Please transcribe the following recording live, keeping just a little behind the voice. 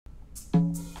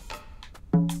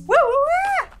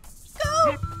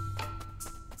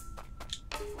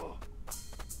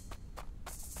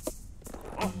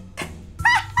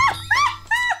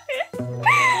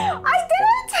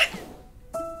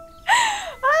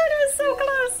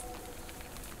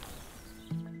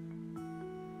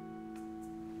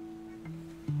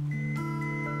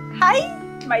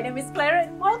my name is Blair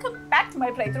and welcome back to my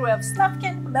playthrough of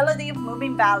Snufkin, Melody of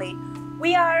Moominvalley.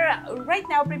 We are right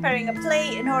now preparing a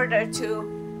play in order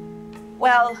to,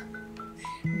 well,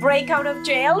 break out of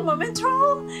jail, Moomin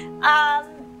Troll.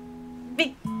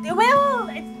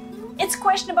 It's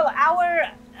questionable.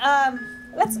 Our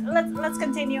let's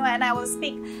continue and I will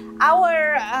speak.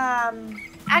 Our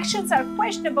actions are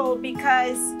questionable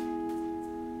because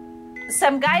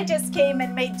some guy just came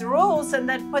and made the rules and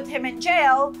then put him in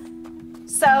jail.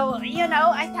 So, you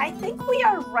know, I think we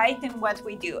are right in what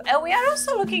we do. And we are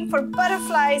also looking for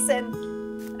butterflies and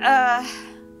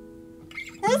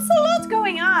there's a lot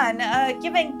going on.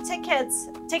 Giving tickets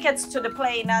to the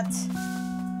play, not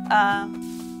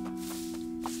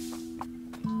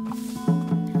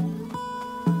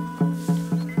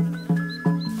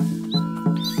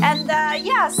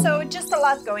yeah, so just a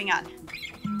lot going on.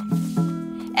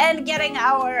 And getting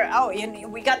our,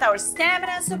 we got our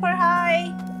stamina super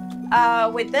high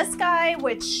with this guy,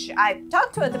 which I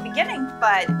talked to at the beginning,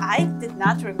 but I did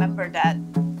not remember that.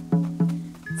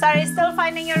 Sorry, still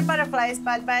finding your butterflies,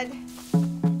 bud.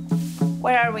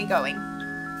 Where are we going?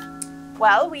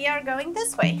 Well, we are going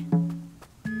this way.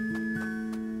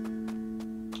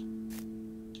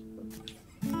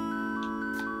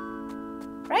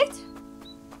 Right?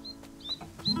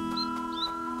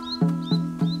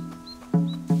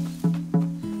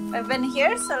 I've been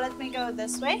here, so let me go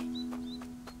this way.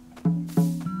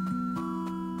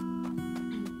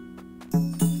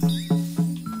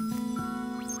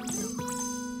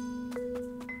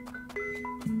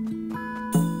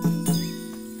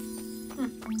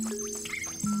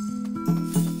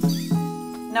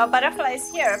 No butterflies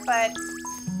here, but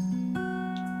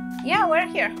yeah, we're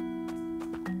here.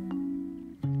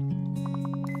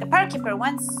 The parkkeeper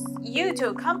wants you to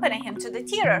accompany him to the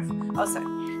theater. Oh, sorry.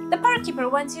 The parkkeeper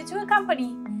wants you to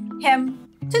accompany him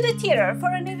to the theater for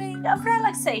an evening of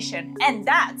relaxation, and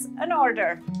that's an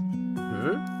order.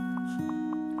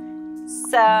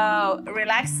 So,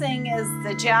 relaxing is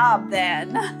the job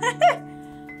then.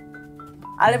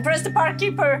 I'll impress the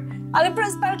parkkeeper. I'll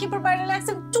impress the parkkeeper by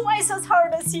relaxing twice as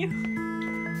hard as you.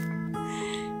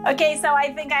 Okay, so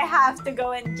I think I have to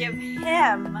go and give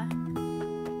him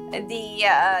the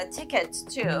ticket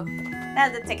too.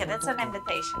 Not the ticket, it's an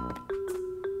invitation.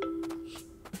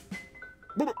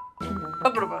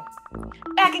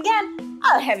 Back again!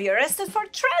 I'll have you arrested for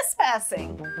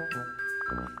trespassing.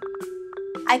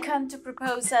 I come to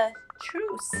propose a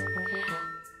truce.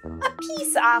 A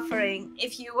peace offering,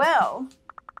 if you will.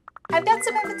 I've got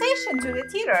some invitation to the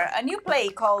theater, a new play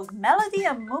called Melody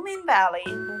of Moominvalley.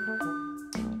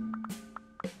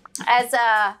 As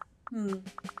a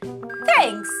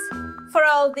thanks for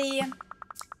all the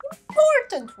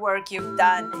important work you've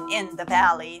done in the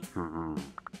valley.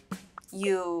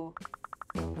 You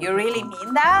really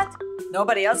mean that?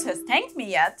 Nobody else has thanked me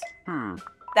yet.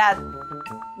 That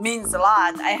means a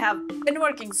lot. I have been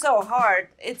working so hard.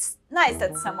 It's nice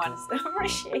that someone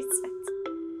appreciates it.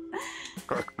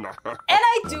 And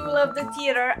I do love the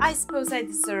theater. I suppose I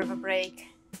deserve a break.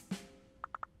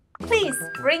 Please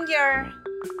bring your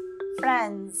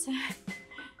friends.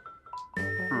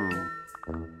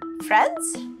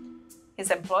 Friends? His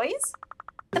employees?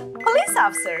 The police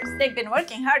officers. They've been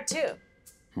working hard too.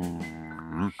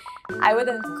 I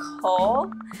wouldn't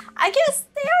call. I guess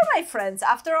they are my friends.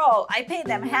 After all, I pay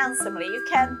them handsomely. You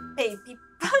can't pay people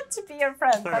to be your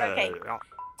friend, but okay.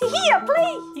 A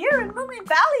play here in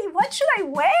Moominvalley. What should I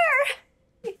wear?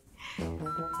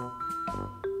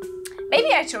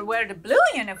 Maybe I should wear the blue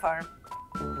uniform.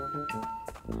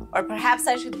 Or perhaps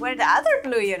I should wear the other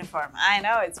blue uniform. I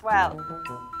know, it's well.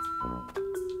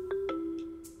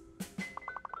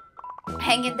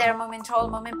 Hang in there, Moomin Troll.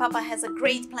 Moomin Papa has a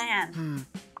great plan.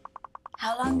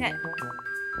 How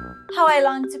I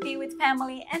long to be with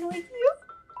family and with you.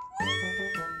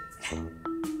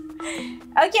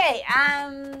 Okay,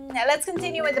 let's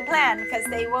continue with the plan because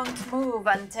they won't move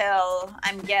until,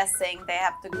 I'm guessing, they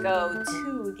have to go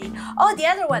to the... Oh, the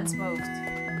other one's moved.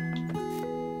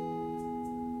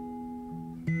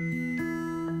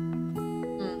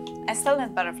 I still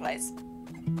need butterflies.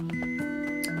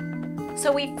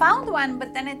 So we found one,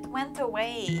 but then it went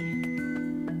away.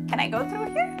 Can I go through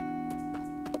here?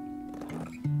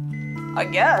 I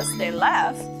guess they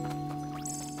left.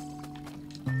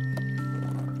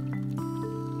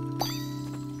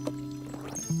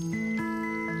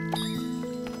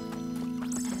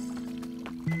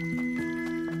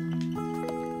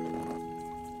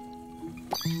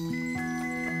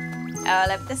 I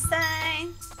left the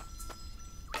sign.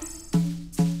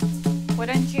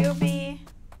 Wouldn't you be?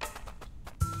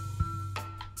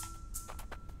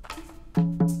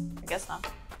 I guess not.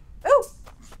 Ooh!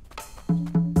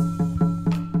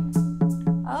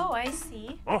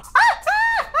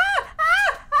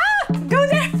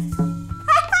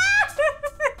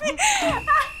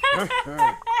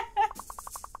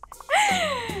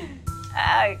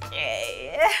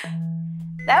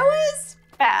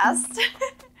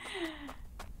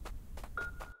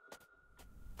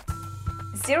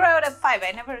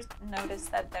 never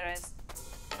noticed that there is.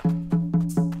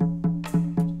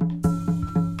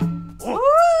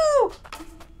 Woo!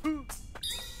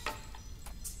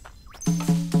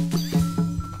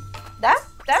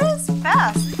 That is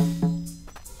fast.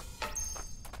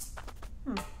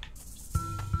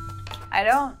 I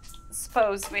don't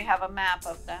suppose we have a map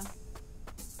of them.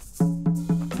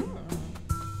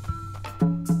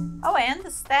 Oh, I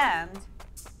understand.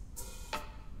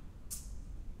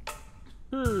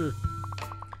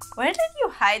 Where did you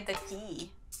hide the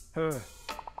key?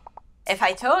 If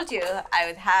I told you, I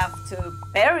would have to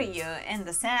bury you in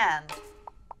the sand.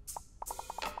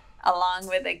 Along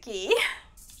with the key.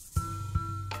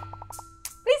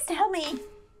 Please tell me.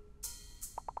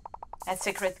 That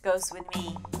secret goes with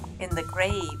me. In the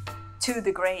grave. To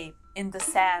the grave. In the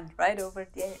sand. Right over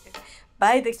there.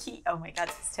 By the key. Oh my god,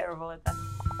 he's terrible at that.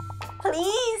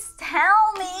 Please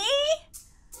tell me.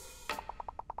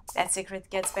 That secret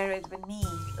gets buried with me.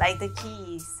 Like the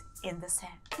keys in the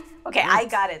sand. Okay, I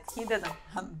got it. He didn't.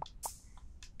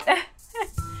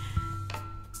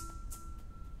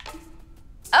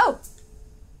 Oh!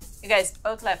 You guys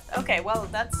both left. Okay, well,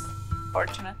 that's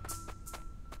fortunate.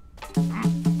 Ah!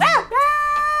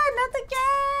 Ah! Not again!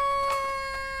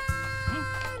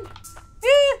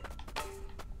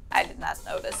 I did not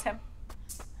notice him.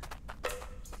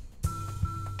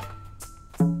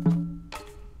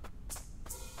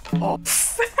 Oh.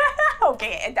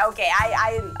 okay,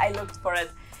 I looked for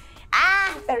it.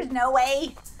 Ah, there's no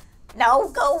way. No,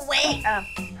 go away.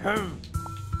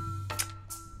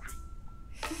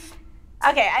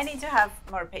 Okay, I need to have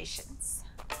more patience.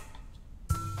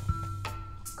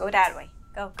 Go that way.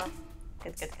 Go.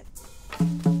 Good.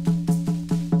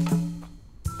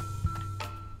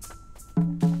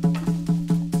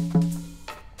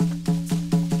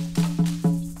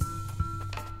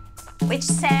 Which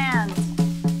sand?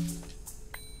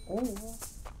 Ooh.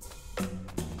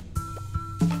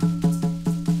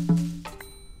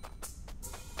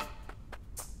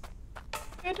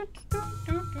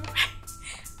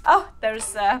 Oh,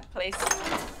 there's a place.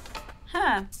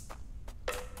 Huh.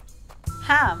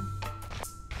 Ham.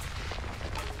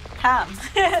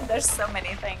 There's so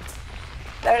many things.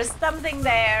 There's something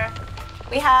there.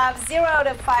 We have 0 out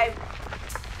of 5.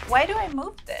 Why do I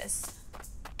move this?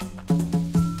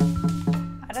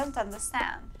 I don't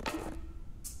understand.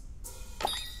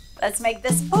 Let's make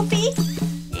this poopy.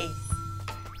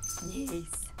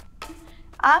 Yes.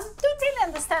 Don't really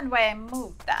understand why I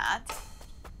moved that.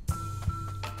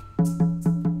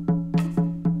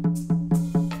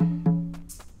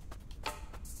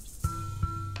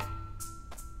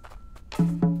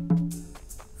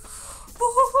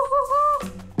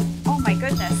 Oh my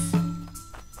goodness.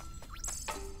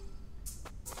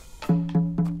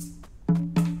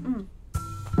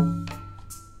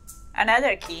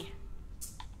 Another key.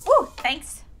 Ooh,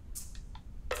 thanks.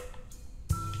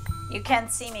 You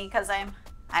can't see me because I'm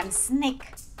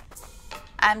snake.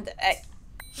 I'm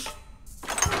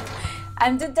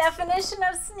the definition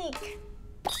of sneak.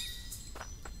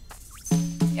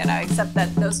 You know, except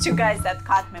that those two guys that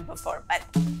caught me before, but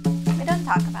we don't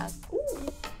talk about.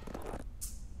 Ooh.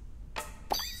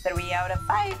 3 out of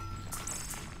 5.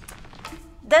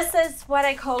 This is what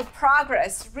I call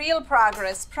progress, real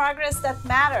progress that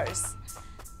matters.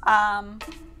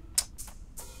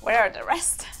 Where are the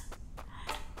rest?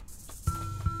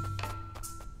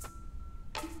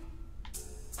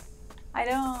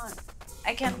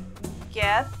 I can't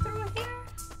get through here?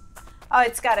 Oh,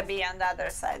 it's gotta be on the other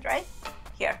side, right?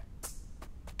 Here.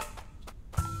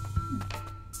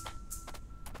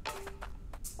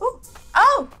 Ooh,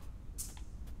 oh!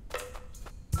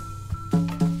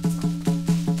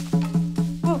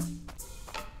 Ooh.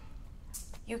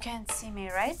 You can't see me,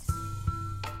 right?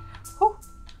 Ooh.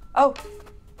 Oh,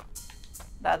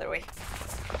 the other way.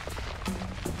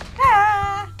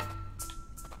 Ah!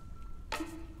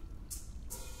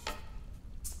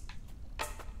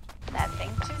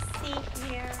 Nothing to see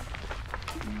here.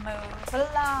 Move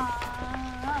along.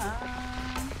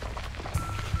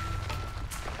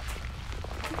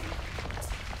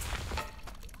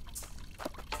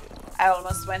 I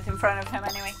almost went in front of him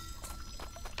anyway.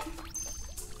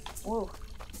 Whoa.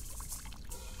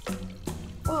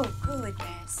 Oh,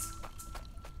 goodness.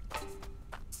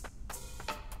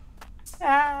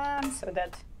 I'm so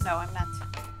dead. No, I'm not.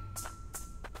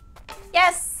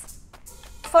 Yes!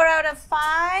 4 out of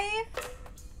 5.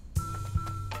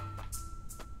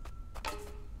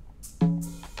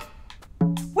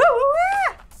 Woo, woo, woo!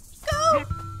 Go!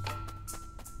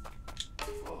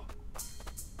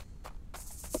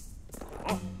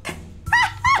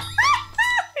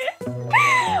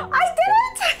 I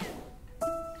did it!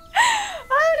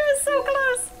 Oh, it was so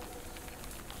close.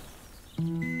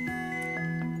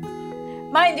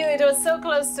 Mind you, it was so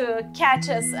close to catch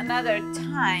us another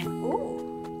time. Ooh.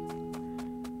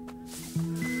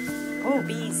 Oh,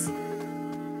 bees.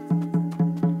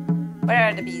 Where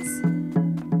are the bees?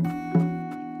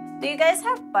 Do you guys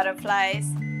have butterflies?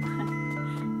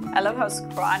 I love how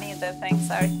scrawny the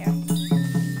things are here.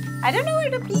 I don't know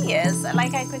where the bee is.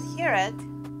 Like I could hear it.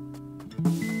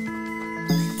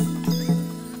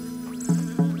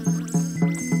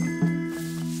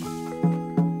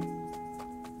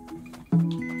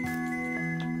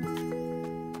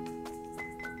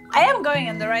 I am going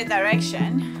in the right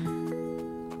direction.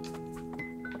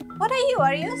 What are you?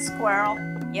 Are you a squirrel?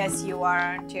 Yes, you are,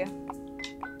 aren't you?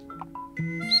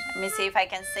 Let me see if I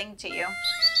can sing to you.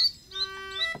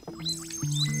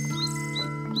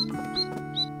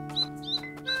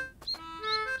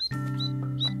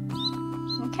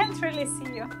 I can't really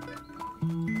see you.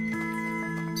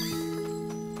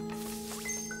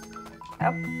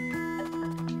 Oh.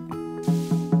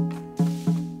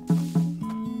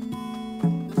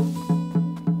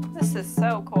 This is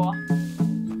so cool.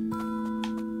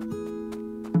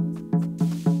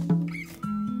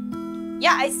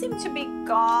 Yeah, I seem to be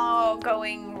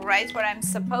going right where I'm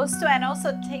supposed to, and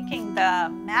also taking the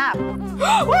map.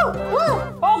 Woo! Woo!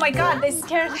 Oh my god, they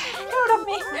scared out of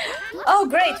me. Oh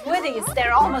great, woodies,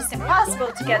 they're almost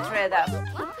impossible to get rid of.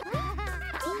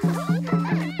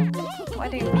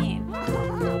 What do you mean?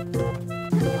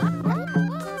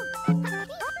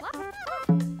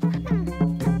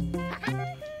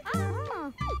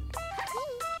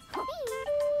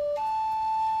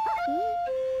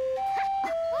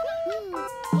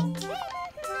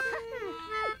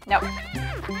 No,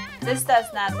 this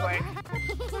does not work.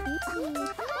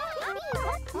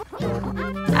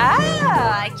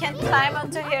 Ah, I can't climb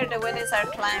onto here. The woodies are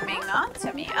climbing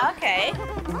onto me. Okay.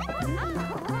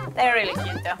 They're really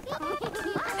cute though.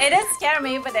 They did scare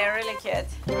me, but they're really cute.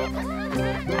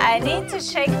 I need to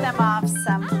shake them off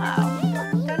somehow.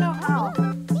 Don't know how.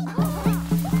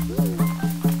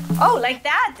 Oh, like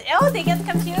that. Oh, they get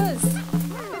confused.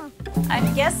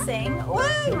 I'm guessing.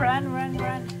 Woo, run, run,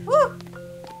 run. Woo.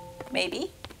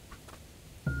 Maybe.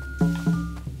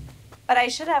 But I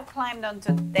should have climbed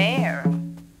onto there.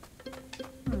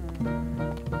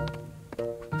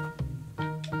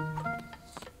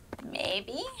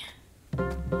 Maybe.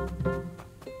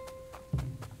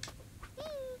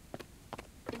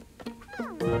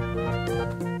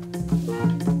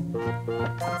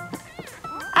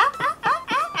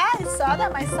 I saw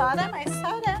them, I saw them, I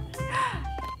saw them.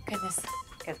 Goodness.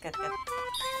 Good, good, good.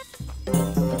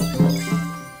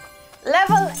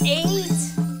 Level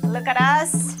 8. Look at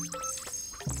us.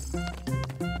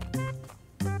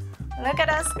 Look at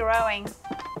us growing.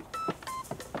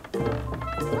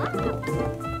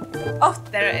 Oh,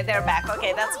 they're back.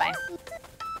 Okay, that's fine.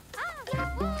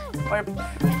 We're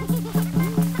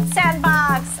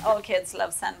sandbox. All kids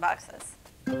love sandboxes.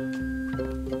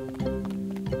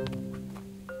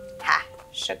 Ha!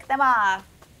 Shook them off.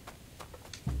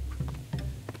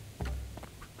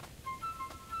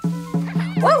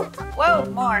 Whoa! Whoa!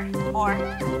 More! More!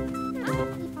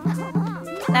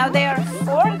 Now they are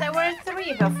 4. There were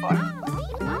 3 before.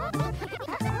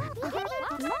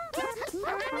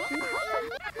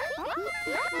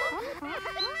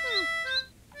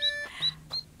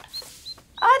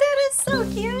 Oh, that is so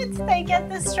cute! They get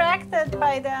distracted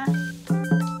by the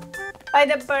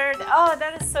bird. Oh,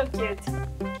 that is so cute.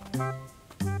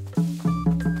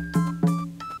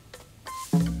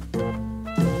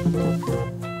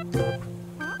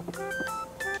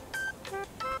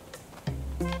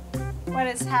 What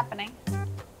is happening?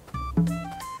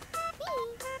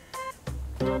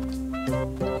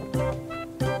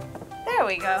 There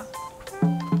we go.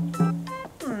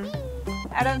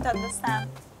 I don't understand.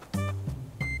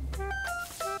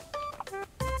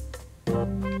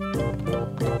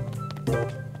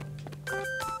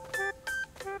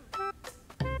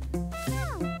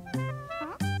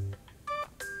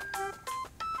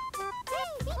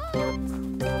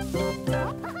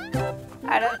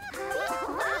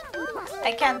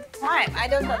 I can't climb. I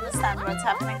don't understand what's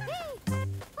happening.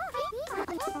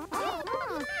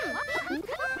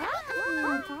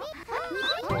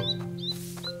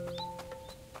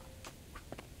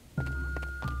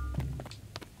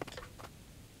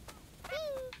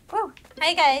 Whoa.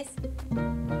 Hi guys.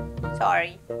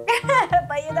 Sorry.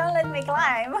 But you don't let me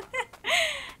climb.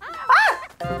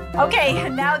 Ah! Okay,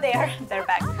 now they're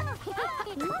back.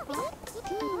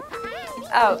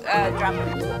 Oh, drum.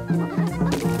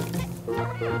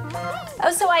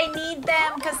 Oh, so I need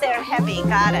them because they're heavy.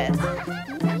 Got it.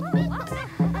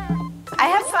 I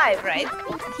have 5, right?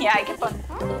 Yeah, I keep on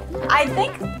I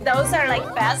think those are like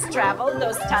fast travel,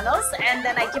 those tunnels, and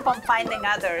then I keep on finding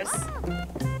others.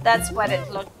 That's what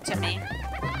it looked to me.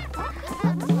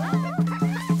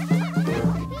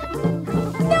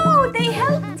 No, they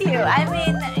helped you. I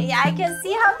mean, I can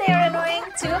see how they're annoying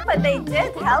too, but they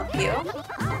did help you.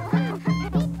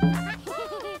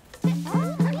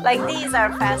 Like these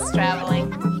are fast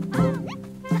traveling.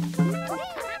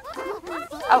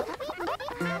 Oh.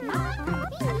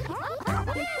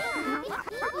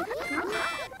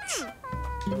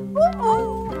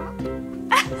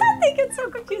 They get so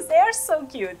confused. They are so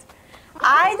cute.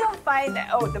 I don't find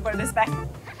that. Oh, the bird is back.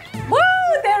 Woo!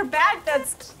 They're back.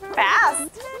 That's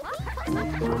fast.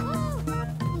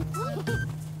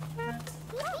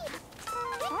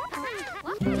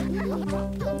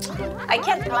 I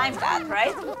can't climb that,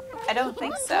 right? I don't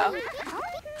think so.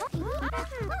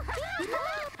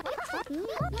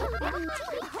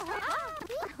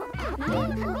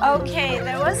 Okay,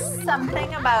 there was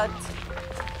something about...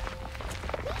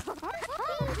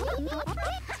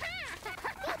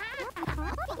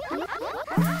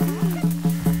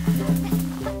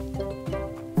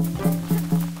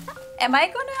 Am I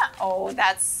gonna... Oh,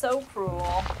 that's so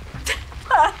cruel.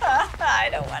 I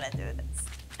don't want to do this.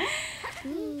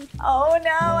 Oh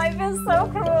no, I feel so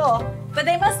cruel. But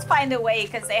they must find a way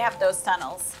because they have those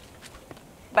tunnels.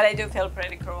 But I do feel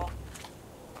pretty cruel.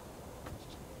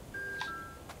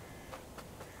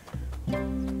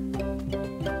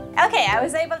 Okay, I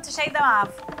was able to shake them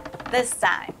off this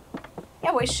time.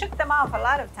 Yeah, we shook them off a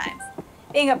lot of times.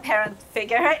 Being a parent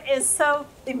figure is so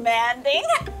demanding.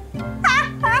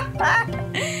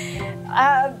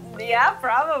 Yeah,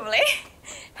 probably.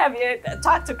 Have you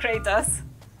talked to Kratos?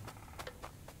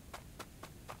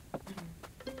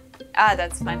 Ah,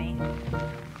 that's funny.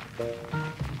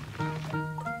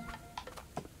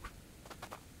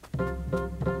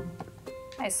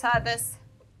 I saw this.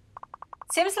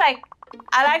 Seems like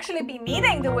I'll actually be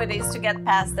needing the woodies to get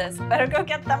past this. Better go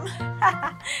get them.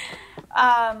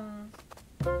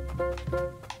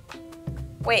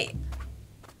 Wait.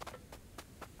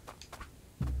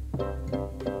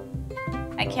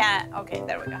 I can't. Okay,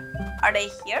 there we go. Are they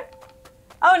here?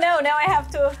 Oh no, now I have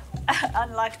to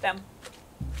unlock them.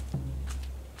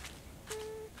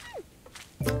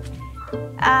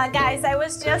 Guys, I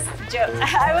was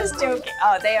joking.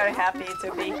 Oh, they are happy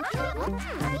to be.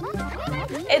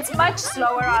 It's much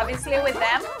slower, obviously, with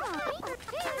them.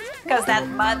 Because that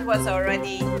mud was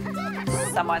already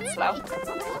somewhat slow.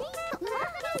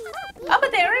 Oh,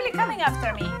 but they're really coming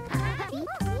after me.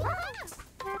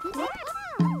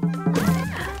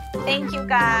 Thank you,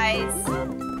 guys.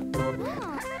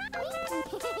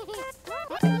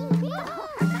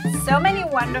 So many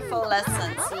wonderful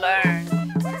lessons learned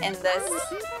in this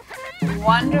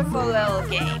wonderful little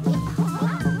game.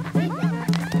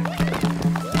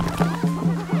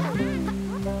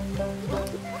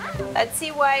 Let's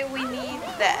see why we need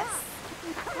this.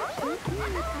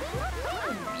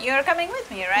 You're coming with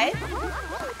me, right?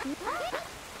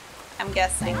 I'm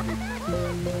guessing.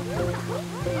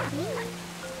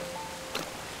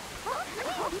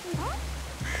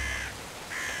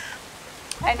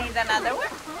 I need another one.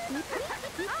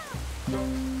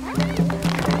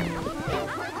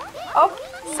 Oh,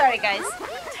 sorry guys.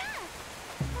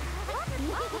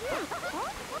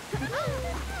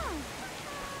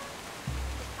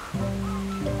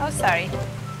 Oh, sorry.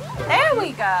 There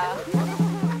we go.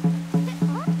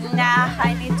 Nah,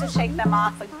 I need to shake them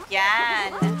off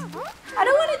again. I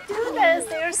don't want to do this.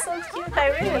 They're so cute. I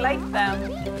really like them.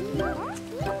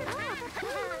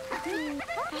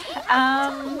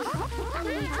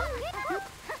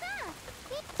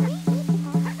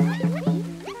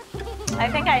 I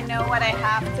think I know what I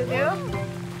have to do.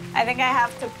 I think I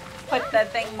have to put the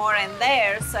thing more in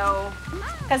there, so...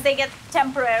 Because they get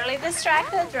temporarily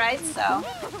distracted, right? So...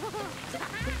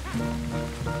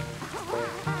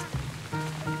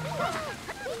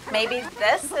 Maybe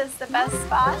this is the best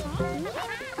spot?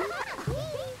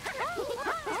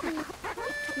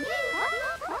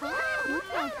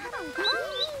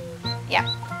 Yeah.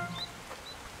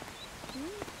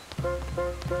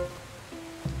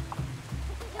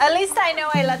 At least I know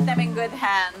I let them in good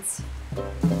hands.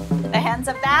 The hands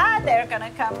of that, they're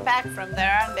gonna come back from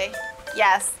there, aren't they?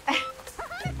 Yes.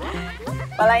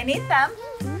 Well, I need them.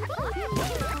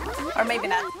 Or maybe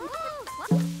not.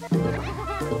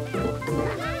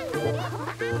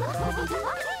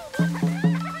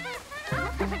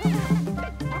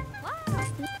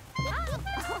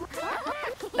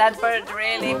 That bird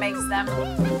really makes them...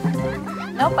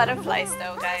 No butterflies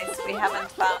though, guys. We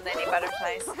haven't found any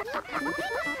butterflies.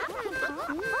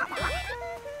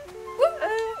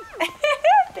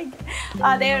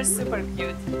 Oh, they are super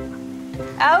cute.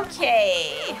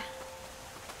 Okay.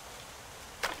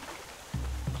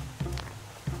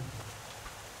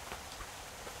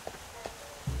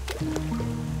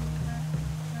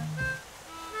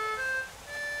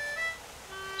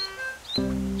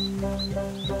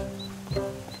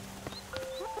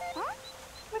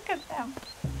 Look at them.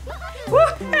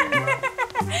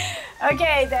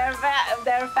 Okay, they're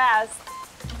fast.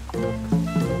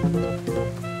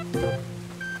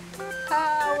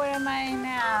 Where am I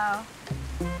now?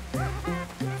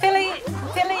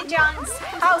 Philly John's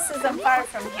house isn't far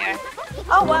from here.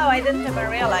 Oh wow, I didn't even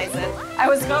realize it. I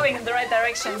was going in the right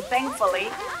direction, thankfully.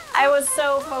 I was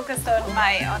so focused on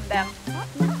them.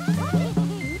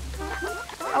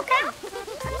 Okay.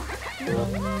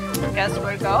 Guess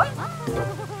we're going.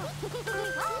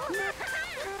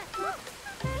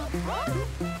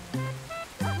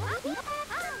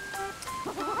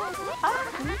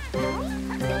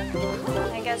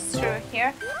 I guess through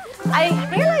here. I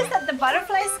realized that the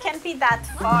butterflies can't be that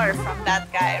far from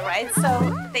that guy, right?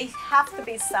 So they have to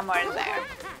be somewhere there.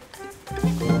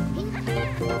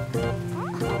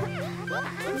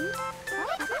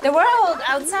 The world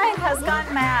outside has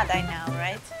gone mad, I know,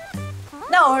 right?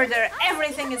 No order,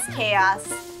 everything is chaos.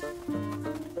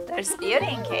 There's beauty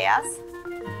in chaos.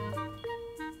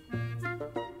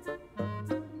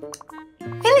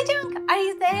 Billy Junk, are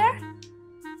you there?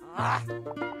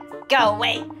 Go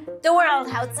away. The world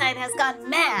outside has gone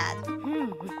mad.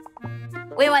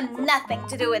 We want nothing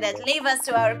to do with it. Leave us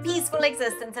to our peaceful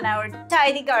existence in our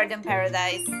tidy garden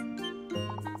paradise.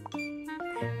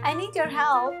 I need your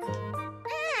help.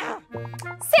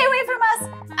 Stay away from us.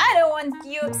 I don't want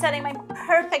you upsetting my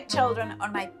perfect children or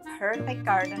my perfect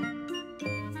garden.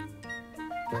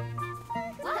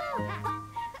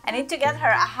 I need to get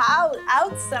her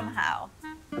out somehow.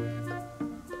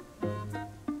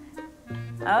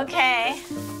 Okay,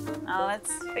 now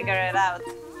let's figure it out.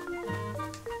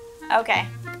 Okay.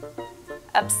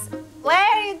 Oops. Why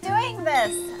are you doing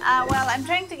this? Well, I'm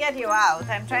trying to get you out.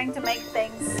 I'm trying to make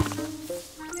things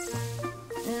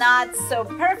not so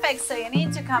perfect, so you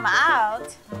need to come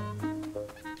out.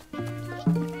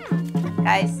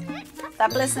 Guys,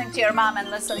 stop listening to your mom and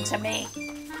listen to me.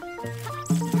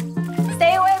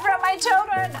 Stay away from my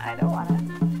children. I don't want to.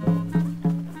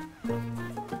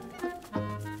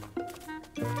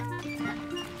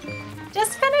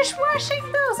 Just finish washing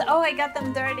those. Oh, I got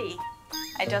them dirty.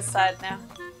 I just saw it now.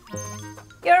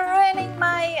 You're ruining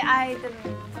my... I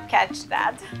didn't catch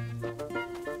that.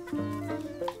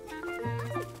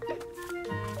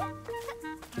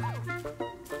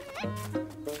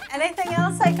 Anything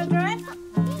else I could ruin?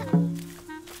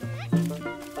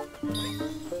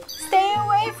 Stay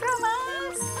away from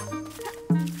us.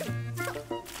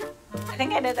 I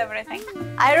think I did everything.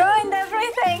 I ruined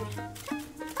everything.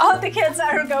 All the kids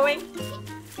are going.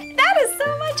 That is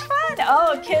so much fun.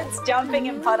 Oh, kids jumping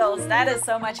in puddles. That is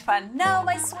so much fun. No,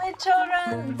 my sweet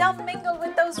children, don't mingle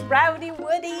with those rowdy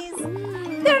woodies.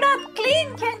 They're not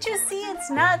clean. Can't you see?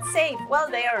 It's not safe. Well,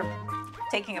 they are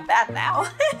taking a bath now.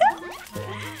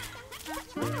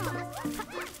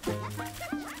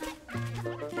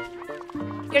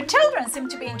 Your children seem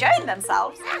to be enjoying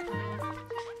themselves.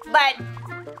 But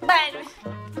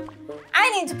I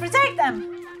need to protect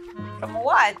them. From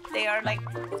what? They are like,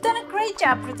 you've done a great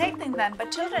job protecting them,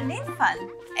 but children need fun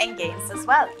and games as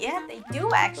well. Yeah, they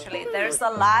do actually. There's a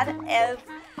lot of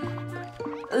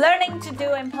learning to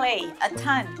do and play, a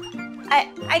ton.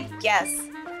 I guess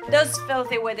those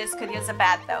filthy woodies could use a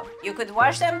bath though. You could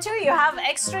wash them too. You have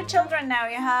extra children now.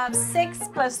 You have 6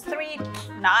 plus 3,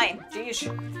 9. Geez.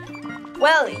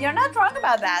 Well, you're not wrong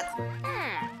about that.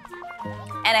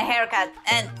 And a haircut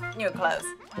and new clothes.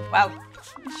 Well,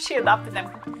 she adopted them.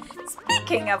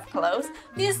 Speaking of clothes,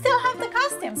 do you still have the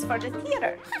costumes for the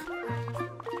theater?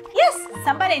 Yes,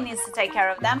 somebody needs to take care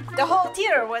of them. The whole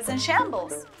theater was in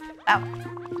shambles. Oh.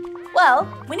 Well,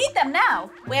 we need them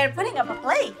now. We're putting up a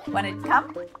play. Want it to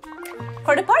come?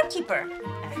 For the park keeper.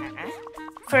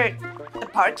 For the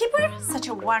park keeper? Such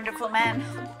a wonderful man.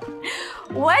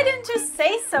 Why didn't you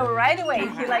say so right away?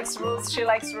 He likes rules, she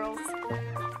likes rules.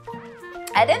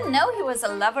 I didn't know he was a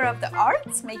lover of the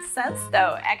arts. Makes sense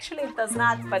though. Actually it does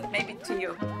not, but maybe to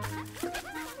you.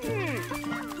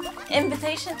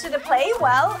 Invitation to the play?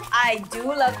 Well, I do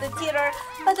love the theater,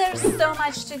 but there's so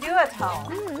much to do at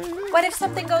home. What if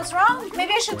something goes wrong?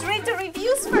 Maybe I should read the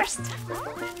reviews first.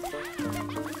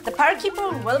 The park keeper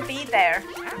will be there.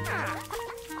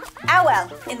 Ah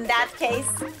well, in that case,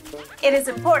 it is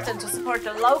important to support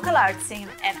the local art scene,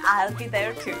 and I'll be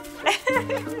there too.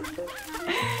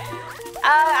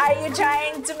 Are you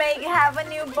trying to have a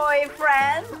new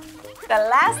boyfriend? The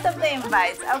last of the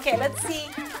invites. Okay, let's see.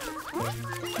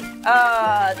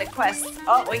 The quest.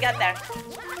 Oh, we got there.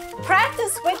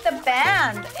 Practice with the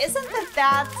band. Isn't it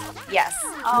that? Yes.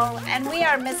 Oh, and we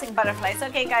are missing butterflies.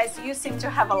 Okay, guys, you seem to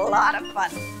have a lot of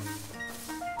fun.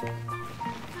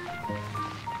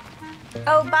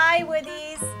 Oh, bye,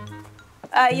 Woodies.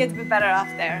 You'd be better off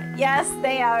there. Yes,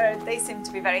 they are. They seem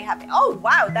to be very happy. Oh,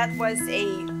 wow, that was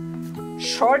a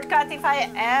shortcut if I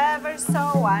ever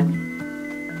saw one.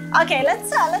 Okay,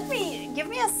 give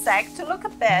me a sec to look a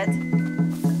bit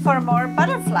for more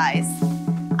butterflies.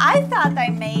 I thought I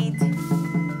made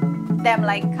them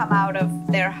like come out of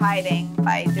their hiding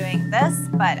by doing this,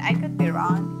 but I could be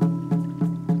wrong.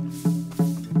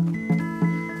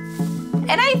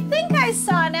 And I think I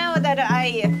saw now that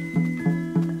I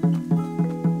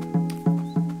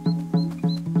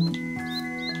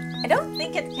don't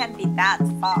think it can be that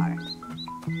far.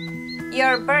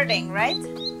 You're birding, right?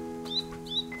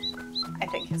 I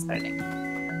think he's birding.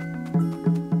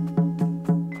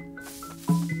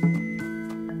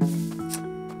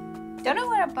 Don't know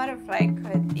where a butterfly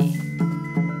could be.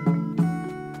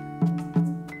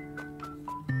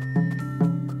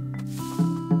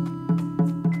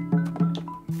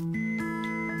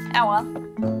 Oh well.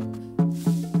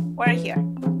 We're here.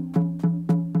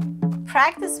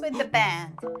 Practice with the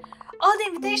band. All the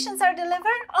invitations are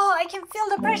delivered? Oh, I can feel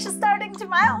the pressure starting to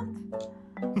mount.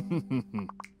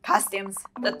 Costumes,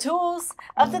 the tools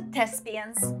of the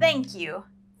thespians. Thank you.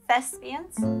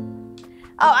 Thespians?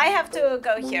 Oh, I have to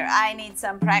go here. I need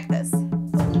some practice.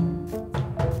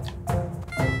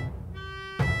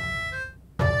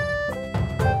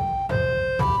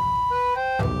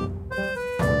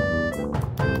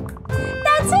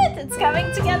 That's it. It's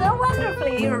coming together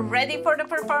wonderfully. You're ready for the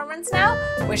performance now?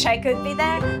 Wish I could be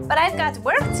there, but I've got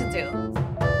work to do.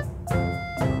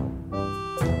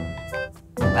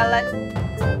 Well,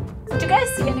 do you guys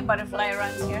see any butterfly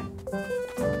around here?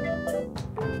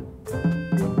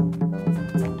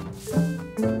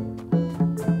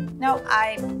 No,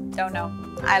 I don't know.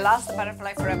 I lost the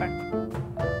butterfly forever.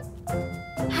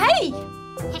 Hey!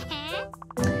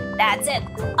 That's it.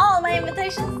 All my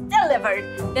invitations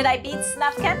delivered. Did I beat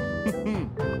Snufkin?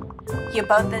 You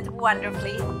both did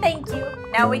wonderfully. Thank you.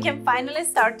 Now we can finally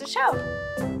start the show.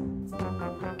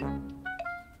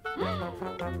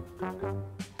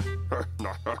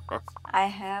 I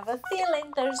have a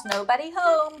feeling there's nobody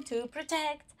home to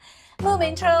protect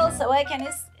Moomin Troll so I can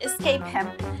escape him.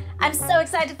 I'm so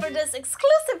excited for this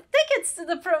exclusive tickets to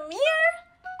the premiere.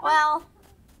 Well,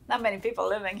 not many people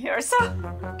living here, so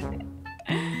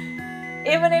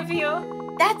even if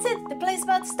you... That's it, the play's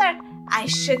about to start. I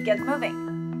should get moving.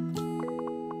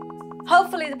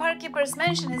 Hopefully the parkkeeper's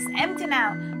mansion is empty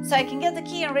now, so I can get the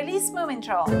key and release Moomin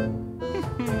Troll.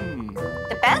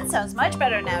 The band sounds much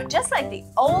better now, just like the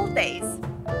old days.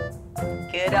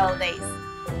 Good old days.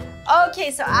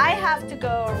 Okay, so I have to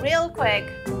go real quick.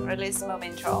 Release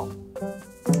Moomin Troll.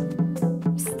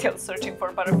 Still searching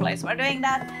for butterflies. We're doing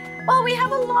that. Well, we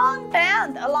have a long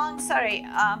band.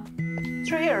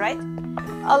 Through here, right?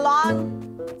 A long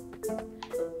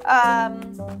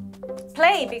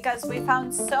play because we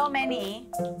found so many.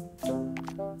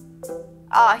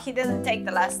 Oh, he didn't take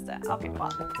the last. Okay,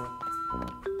 well.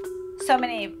 So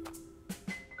many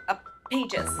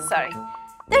pages, sorry.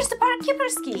 There's the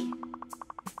parkkeeper's key.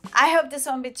 I hope this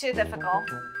won't be too difficult.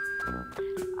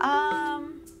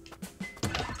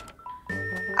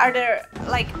 Are there,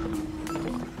 like...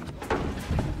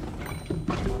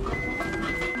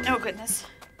 Oh, goodness.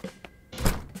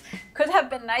 Could have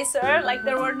been nicer, like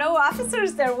there were no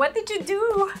officers there. What did you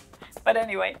do? But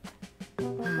anyway.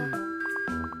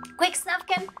 Quick,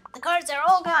 Snufkin, the guards are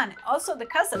all gone. Also, the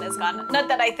cousin is gone. Not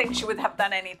that I think she would have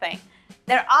done anything.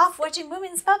 They're off watching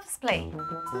Moomin's pups play.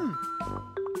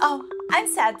 Oh, I'm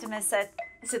sad to miss it.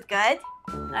 Is it good?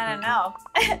 I don't know.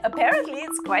 Apparently,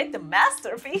 it's quite the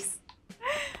masterpiece.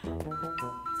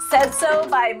 Said so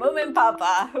by Moomin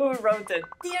Papa, who wrote it.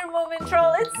 Dear Moomin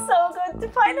Troll, it's so good to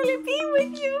finally be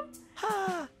with you.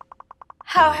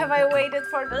 How have I waited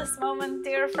for this moment,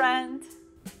 dear friend?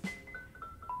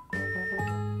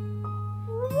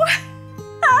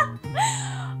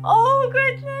 Oh,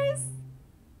 goodness.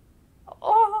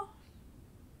 Oh.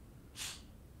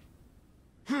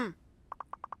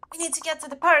 We need to get to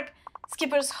the park.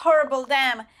 Skipper's horrible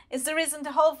dam is the reason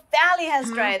the whole valley has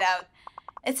dried out.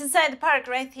 It's inside the park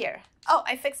right here. Oh,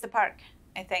 I fixed the park,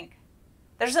 I think.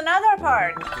 There's another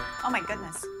park. Oh my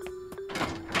goodness.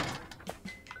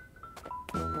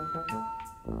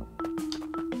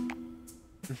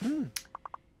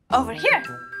 Over here.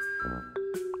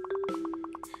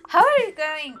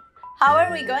 How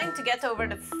are we going to get over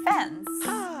the fence?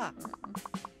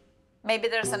 Maybe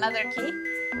there's another key.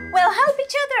 We'll help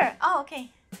each other. Oh, okay.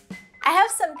 I have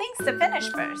some things to finish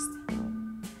first.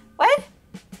 What?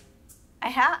 I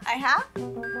have?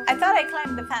 I thought I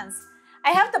climbed the fence.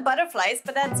 I have the butterflies,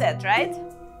 but that's it, right?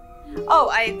 Oh,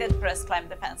 I did press climb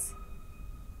the fence.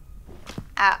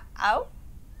 Ow.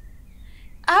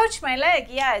 Ouch, my leg.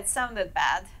 Yeah, it sounded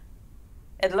bad.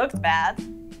 It looked bad.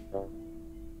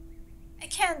 I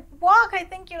can't walk. I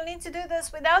think you'll need to do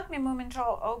this without me, Moomin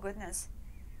Troll. Oh, goodness.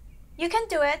 You can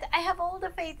do it. I have all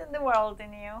the faith in the world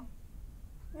in you.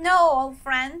 No, old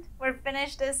friend. We'll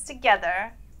finish this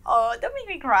together. Oh, don't make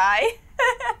me cry.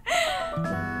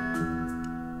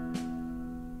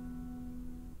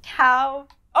 How?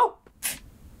 Oh!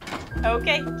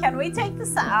 Okay, can we take the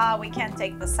side? Ah, we can't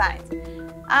take the side.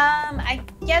 I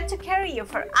get to carry you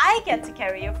for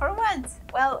once.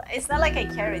 Well, it's not like I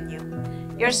carried you.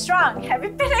 You're strong. Have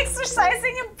you been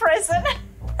exercising in prison?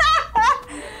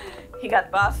 He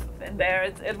got buff in there.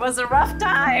 It was a rough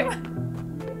time.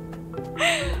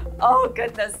 Oh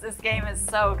goodness, this game is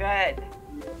so good.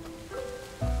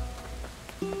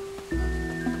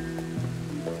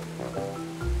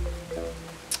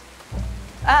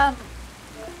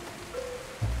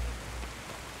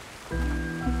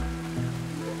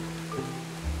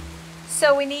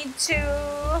 So we need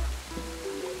to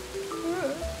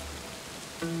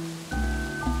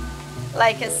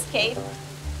like escape.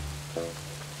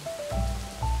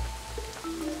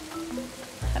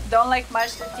 Don't like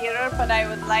much the theater, but I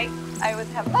would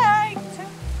have liked to.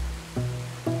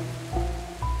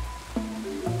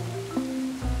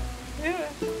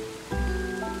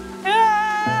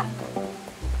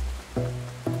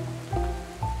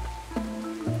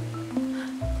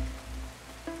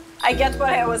 I get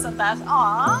why I wasn't that.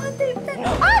 Aww,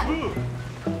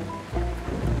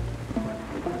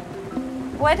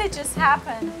 what did just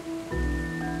happen?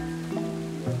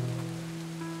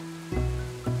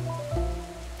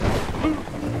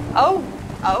 Oh.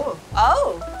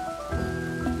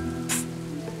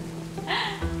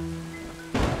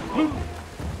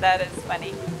 That is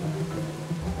funny.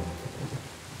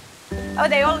 Oh,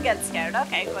 they all get scared.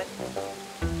 Okay, good.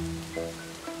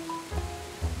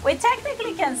 We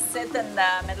technically can sit in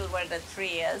the middle where the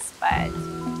tree is, but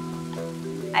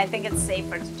I think it's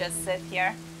safer to just sit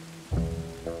here.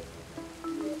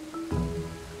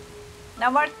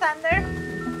 No more thunder?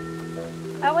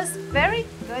 That was very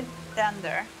good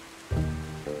thunder.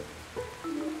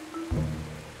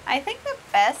 I think the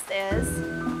best is,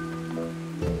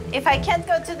 if I can't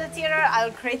go to the theater,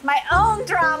 I'll create my own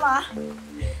drama.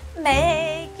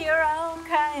 Make your own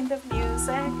kind of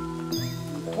music.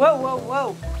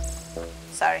 Whoa.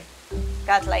 Sorry.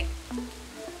 Got like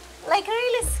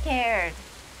really scared.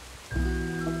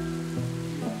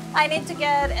 I need to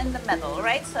get in the middle,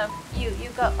 right? So you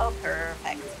go, oh,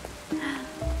 perfect.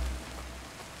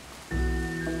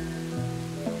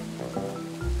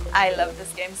 I love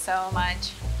this game so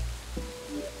much.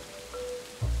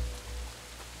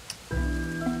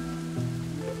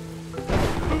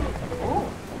 Ooh,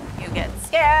 you get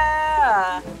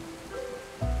scared.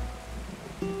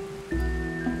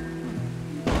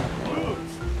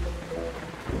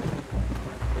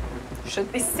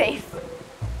 Should be safe.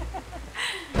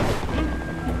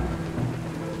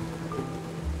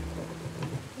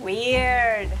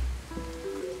 Weird.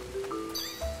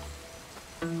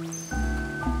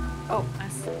 Oh, I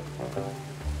see.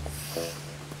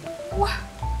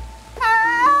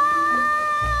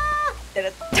 Ah! Did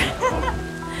it?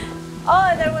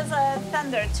 Oh, there was a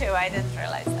thunder too. I didn't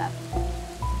realize that.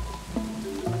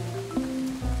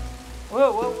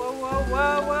 Whoa.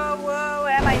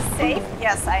 Am I safe?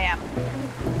 Yes, I am.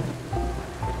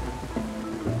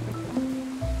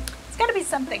 It's gotta be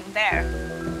something there.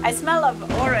 I smell of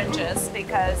oranges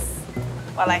because,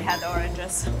 well, I had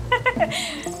oranges.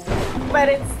 But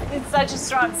it's such a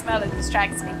strong smell, it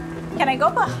distracts me. Can I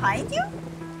go behind you?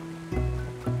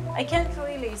 I can't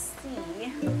really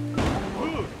see.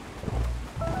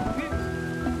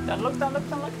 Don't look.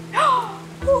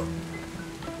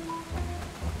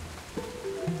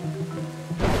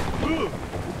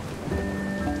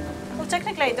 Well,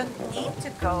 technically I don't need to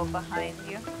go behind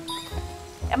you.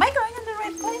 Am I going in the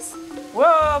right place?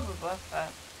 Whoa!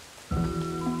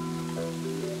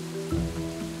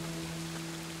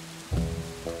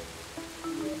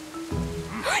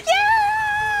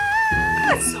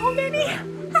 Yeah! So many!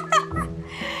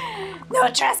 No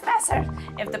trespassers!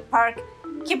 If the park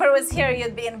keeper was here,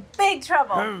 you'd be in big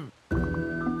trouble.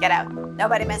 Get out.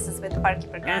 Nobody messes with the park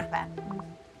keeper grandpa.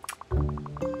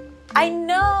 I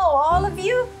know, all of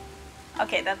you.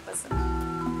 Okay, that wasn't.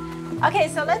 Okay,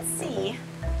 so let's see.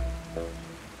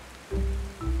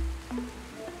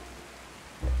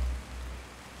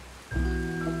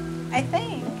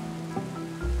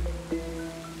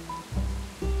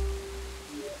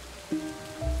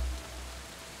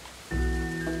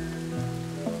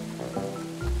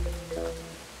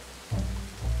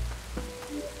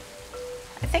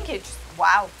 think you just,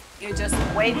 wow, you're just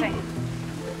waiting.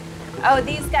 Oh,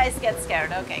 these guys get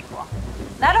scared. Okay, cool.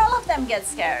 Not all of them get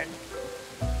scared.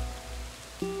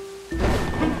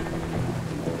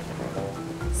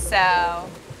 So,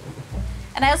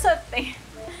 and I also think,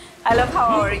 I love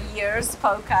how our ears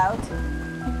poke out.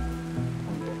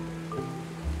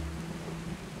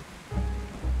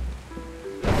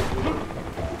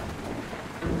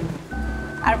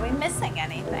 Are we missing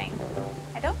anything?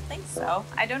 I don't think so.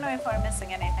 I don't know if we're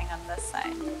missing anything on this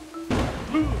side.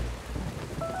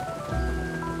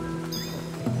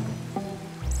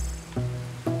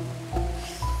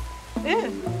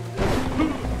 Ew.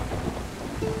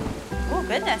 Oh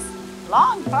goodness,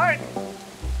 long park.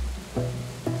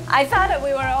 I thought that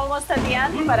we were almost at the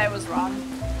end, but I was wrong.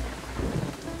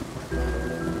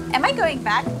 Am I going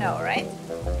back? No, right?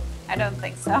 I don't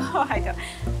think so.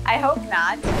 I hope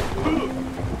not.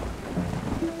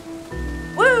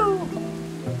 Woo!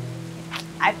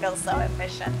 I feel so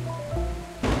efficient.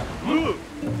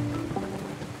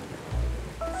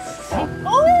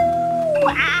 Oh!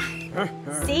 Ah!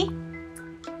 See?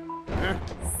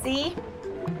 See?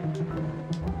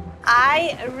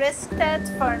 I risked it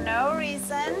for no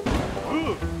reason.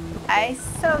 I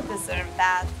so deserve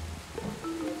that.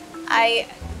 I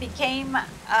became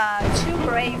too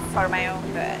brave for my own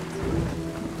good.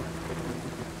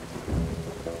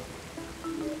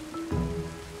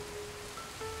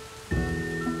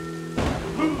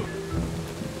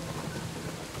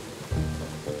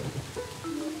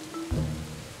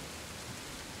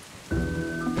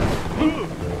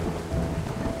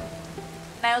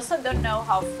 And I also don't know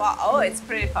how far. Oh, it's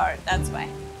pretty far, that's why.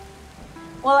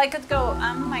 Well, I could go,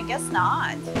 I guess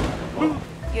not.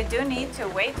 You do need to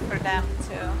wait for them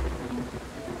to.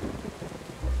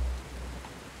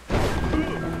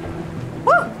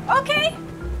 Woo, okay.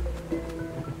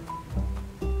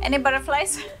 Any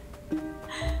butterflies?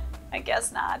 I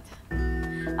guess not.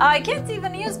 Oh, I can't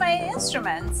even use my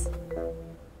instruments.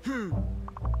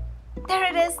 There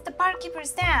it is, the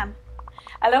barkeeper's dam.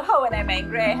 I love how when I'm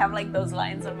angry, I have like those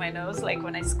lines on my nose, like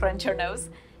when I scrunch your nose.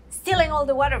 Stealing all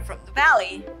the water from the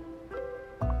valley.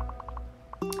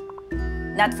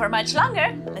 Not for much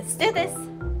longer. Let's do this.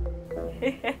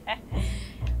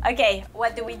 Okay,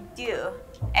 what do we do?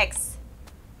 X.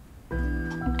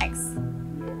 X.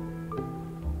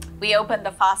 We open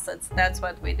the faucets. That's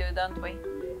what we do, don't we?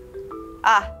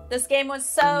 Ah, this game was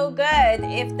so good.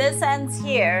 If this ends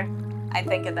here, I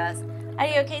think it does. Are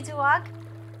you okay to walk?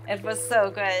 It was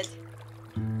so good.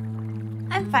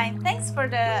 I'm fine. Thanks for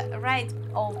the ride,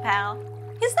 old pal.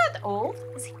 He's not old,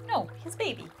 is he? No, he's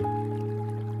baby.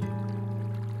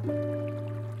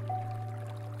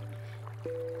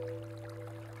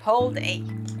 Hold A.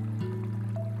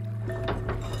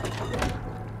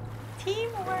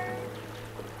 Teamwork.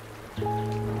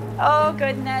 Oh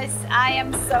goodness, I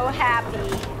am so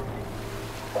happy.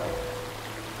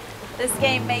 This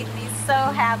game made me so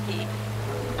happy.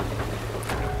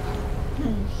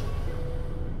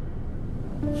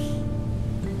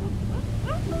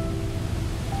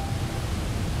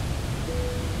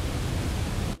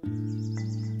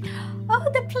 Oh,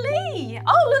 the play!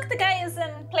 Oh, look, the guy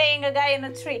isn't playing a guy in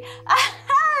a tree.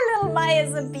 Aha, little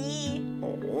Maya's a bee.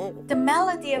 The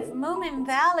melody of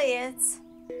Moominvalley, it's...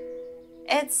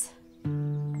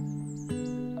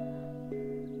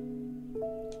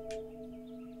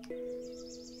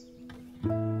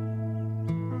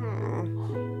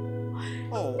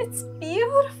 It's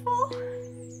beautiful.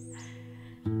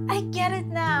 I get it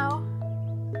now.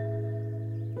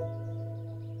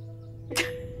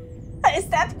 Is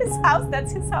that his house?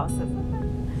 That's his house, isn't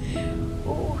it?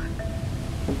 Ooh.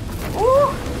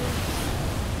 Ooh.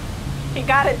 He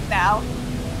got it now.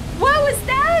 What was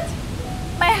that?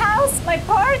 My house, my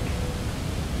park?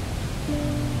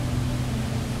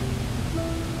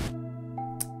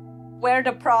 Where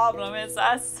the problem is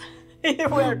us.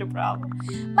 We're the problem.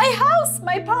 My house,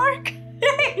 my park.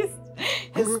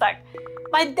 He's stuck.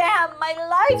 My dam, my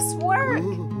life's work.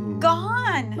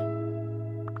 Gone.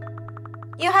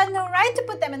 You had no right to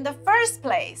put them in the first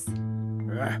place.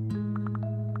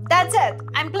 That's it.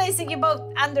 I'm placing you both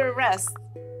under arrest.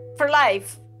 For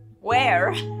life.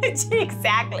 Where?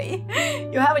 Exactly.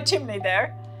 You have a chimney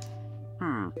there.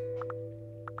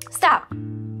 Stop.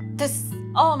 This is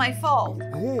all my fault.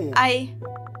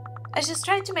 I just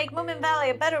tried to make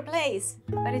Moominvalley a better place,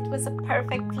 but it was a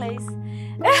perfect place.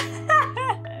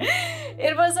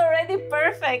 It was already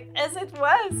perfect as it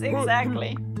was,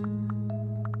 exactly.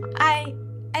 I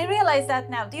realize that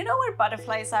now. Do you know where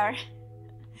butterflies are?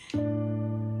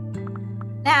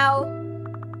 Now,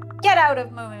 get out of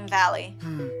Moominvalley.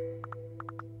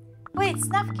 Wait,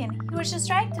 Snufkin, he was just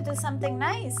trying to do something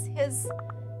nice.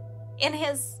 in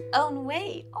his own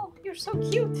way. Oh, you're so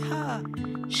cute.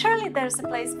 Surely there's a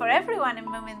place for everyone in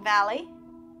Moominvalley.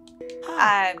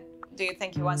 Do you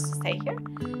think he wants to stay here?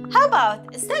 How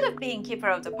about, instead of being keeper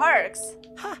of the parks,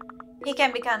 he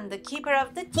can become the keeper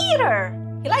of the theater?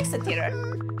 He likes the theater.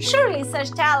 Surely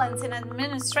such talents in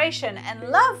administration and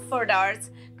love for the arts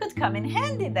could come in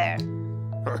handy there.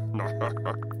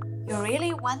 You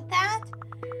really want that?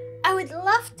 I would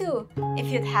love to, if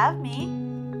you'd have me.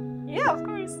 Yeah, of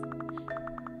course.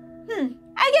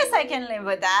 I guess I can live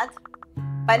with that.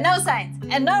 But no signs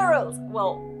and no rules.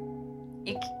 Well,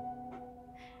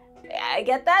 I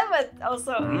get that, but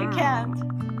also you can't.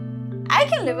 I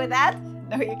can live with that.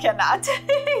 No, you cannot.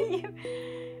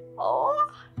 Oh.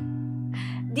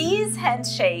 These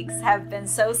handshakes have been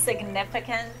so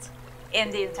significant in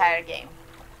the entire game.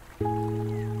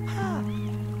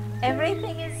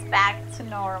 Everything is back to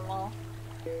normal.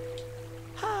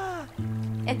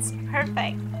 It's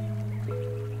perfect.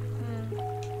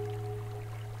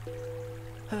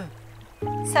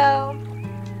 So,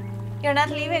 you're not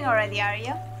leaving already, are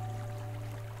you?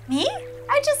 Me?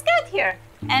 I just got here.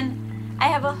 And I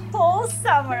have a whole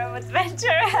summer of adventure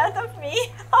ahead of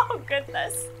me. Oh,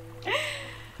 goodness.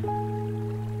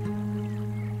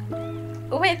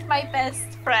 With my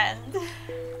best friend,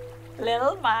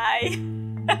 Little Mai.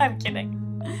 I'm kidding.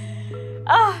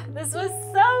 Oh, this was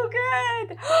so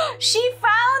good. She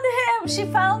found him. She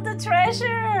found the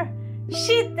treasure.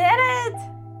 She did it.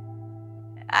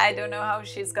 I don't know how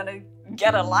she's gonna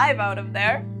get alive out of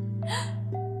there.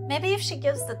 Maybe if she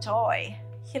gives the toy.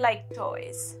 He liked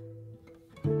toys.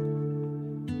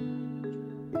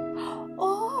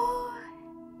 Oh,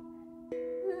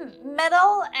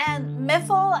 Metal and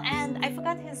Miffle and I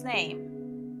forgot his name.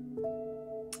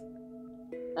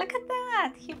 Look at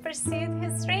that. He pursued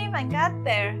his dream and got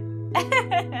there.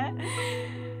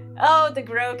 Oh, the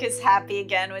Grok is happy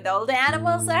again with all the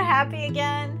animals are happy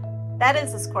again. That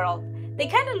is a squirrel. They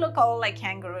kind of look all like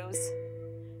kangaroos.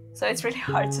 So it's really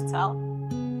hard to tell.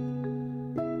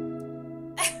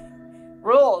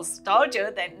 Rules. Told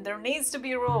you that there needs to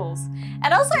be rules.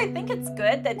 And also I think it's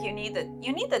good that you need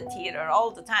a theater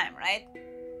all the time, right?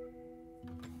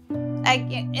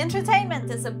 Like, entertainment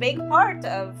is a big part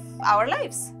of our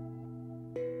lives.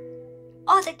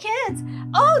 Oh, the kids!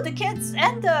 Oh, the kids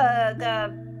and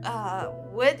the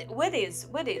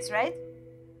Woodies, right?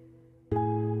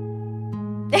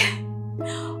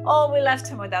 Oh, we left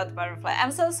him without the butterfly.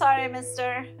 I'm so sorry,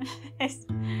 mister.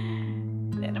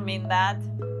 Didn't mean that.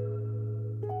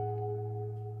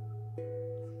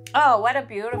 Oh, what a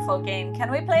beautiful game.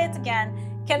 Can we play it again?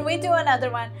 Can we do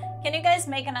another one? Can you guys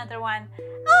make another one?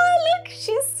 Oh, look,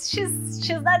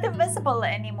 she's not invisible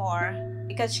anymore.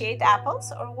 Because she ate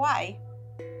apples, or why?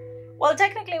 Well,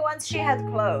 technically, once she had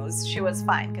clothes, she was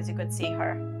fine because you could see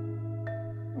her.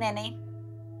 Nenny.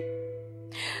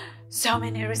 So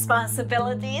many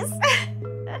responsibilities.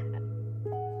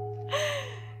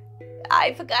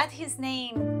 I forgot his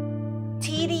name.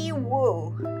 T.D.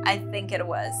 Wu, I think it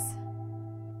was.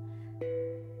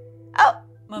 Oh,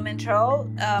 Moomin Troll,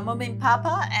 Moomin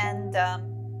Papa, and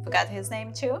forgot his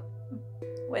name too,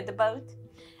 with the boat.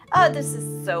 Oh, this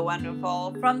is so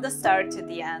wonderful, from the start to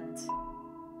the end.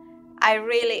 I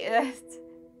really,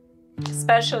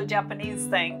 special Japanese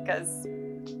thing, because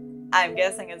I'm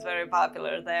guessing it's very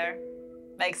popular there.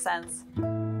 Makes sense.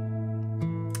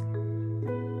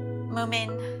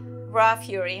 Moomin, Raw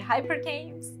Fury, Hyper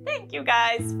Games. Thank you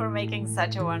guys for making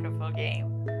such a wonderful game.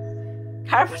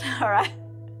 Carbonara.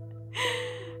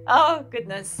 Oh,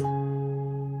 goodness.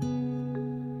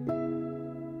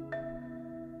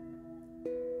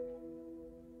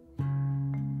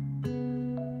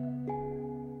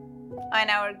 And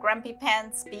our Grumpy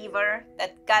Pants Beaver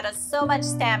that got us so much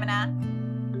stamina.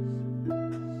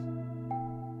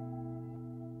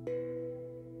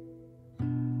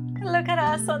 Look at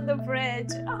us on the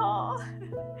bridge. Oh.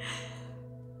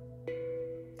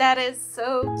 That is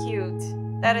so cute.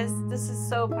 This is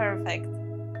so perfect.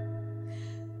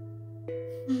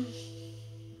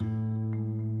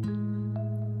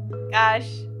 Gosh.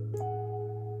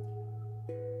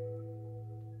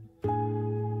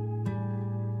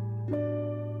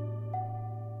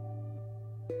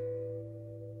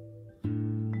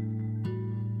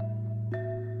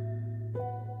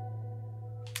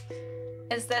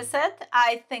 Is this it?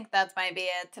 I think that might be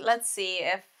it. Let's see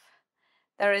if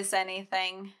there is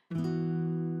anything.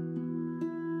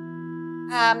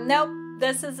 Nope,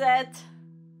 this is it.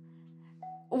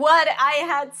 What? I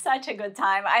had such a good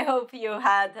time. I hope you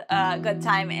had a good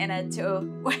time in it too.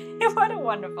 What a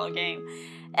wonderful game.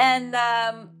 And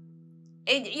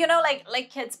you know, like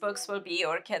kids' books will be,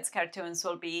 or kids' cartoons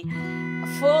will be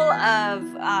full of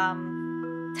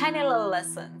tiny little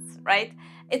lessons, right?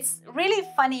 It's really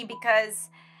funny because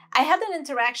I had an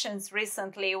interactions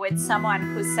recently with someone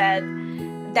who said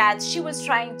that she was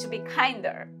trying to be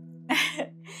kinder.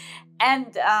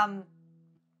 And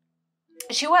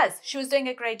she was doing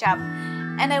a great job.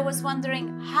 And I was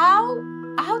wondering, how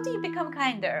do you become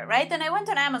kinder, right? And I went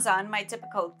on Amazon, my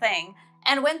typical thing,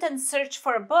 and went and searched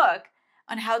for a book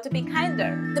on how to be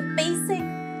kinder. The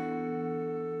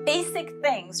basic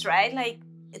things, right? Like,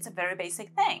 it's a very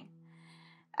basic thing.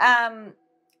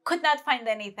 Could not find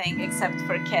anything except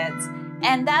for kids.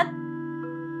 And that,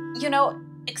 you know,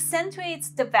 accentuates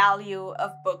the value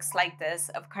of books like this,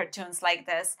 of cartoons like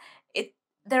this.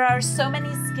 There are so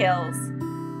many skills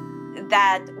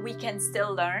that we can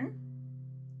still learn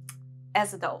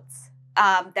as adults,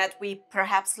 that we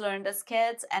perhaps learned as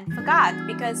kids and forgot.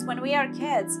 Because when we are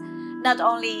kids, not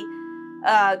only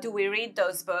do we read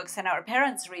those books and our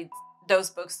parents read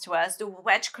those books to us, do we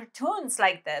watch cartoons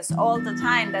like this all the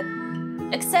time that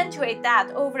accentuate that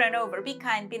over and over. Be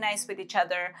kind, be nice with each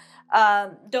other,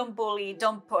 don't bully,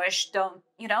 don't push, don't,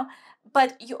 you know.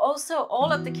 But you also,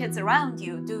 all of the kids around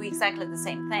you do exactly the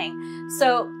same thing.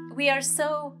 So we are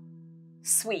so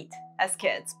sweet as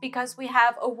kids because we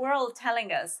have a world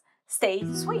telling us, stay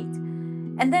sweet.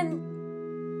 And then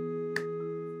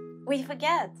we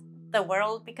forget. The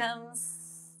world becomes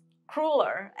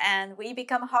crueler and we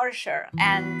become harsher.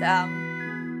 And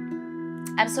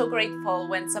I'm so grateful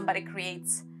when somebody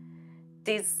creates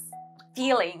these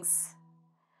feelings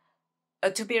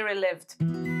to be relived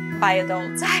by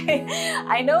adults.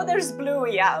 I know there's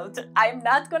Bluey out. I'm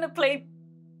not going to play.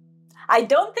 I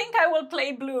don't think I will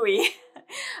play Bluey,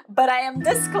 but I am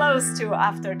this close to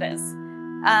after this.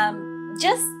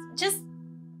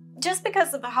 Just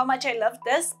because of how much I love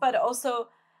this, but also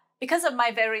because of my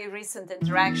very recent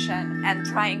interaction and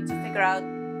trying to figure out,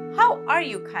 how are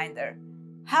you kinder?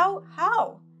 How?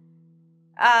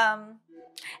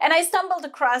 And I stumbled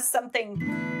across something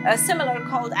similar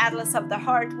called Atlas of the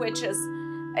Heart, which is,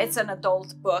 it's an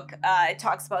adult book. It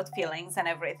talks about feelings and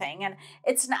everything, and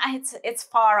it's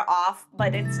far off,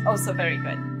 but it's also very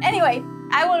good. Anyway,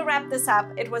 I will wrap this up.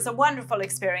 It was a wonderful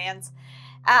experience.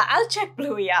 I'll check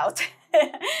Bluey out.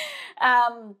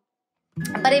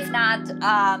 But if not,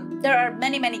 there are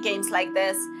many games like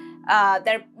this.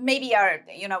 There maybe are,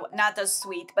 you know, not as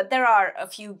sweet, but there are a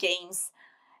few games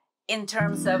in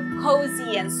terms of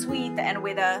cozy and sweet and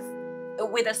with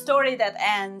a story that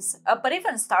ends. But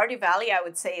even Stardew Valley, I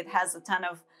would say it has a ton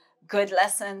of good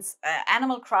lessons.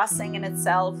 Animal Crossing in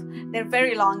itself, they're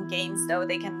very long games though,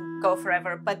 they can go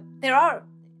forever. But there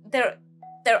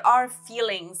are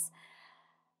feelings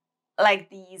like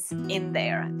these in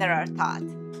there that are taught.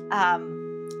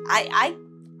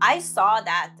 I saw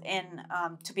that in,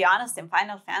 to be honest, in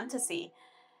Final Fantasy.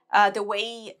 The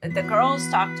way the girls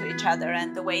talk to each other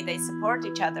and the way they support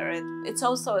each other, it's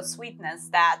also a sweetness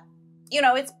that, you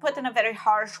know, it's put in a very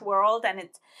harsh world and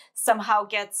it somehow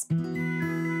gets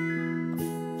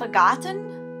forgotten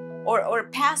or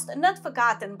passed, not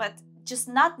forgotten, but just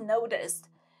not noticed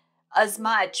as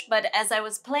much. But as I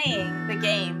was playing the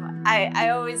game, I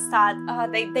always thought, oh,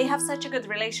 they have such a good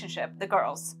relationship, the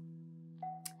girls.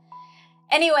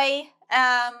 Anyway,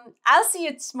 I'll see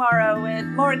you tomorrow with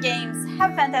more games.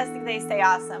 Have a fantastic day, stay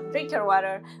awesome, drink your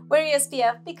water, wear your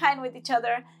SPF, be kind with each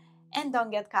other, and don't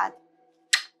get caught.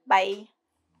 Bye.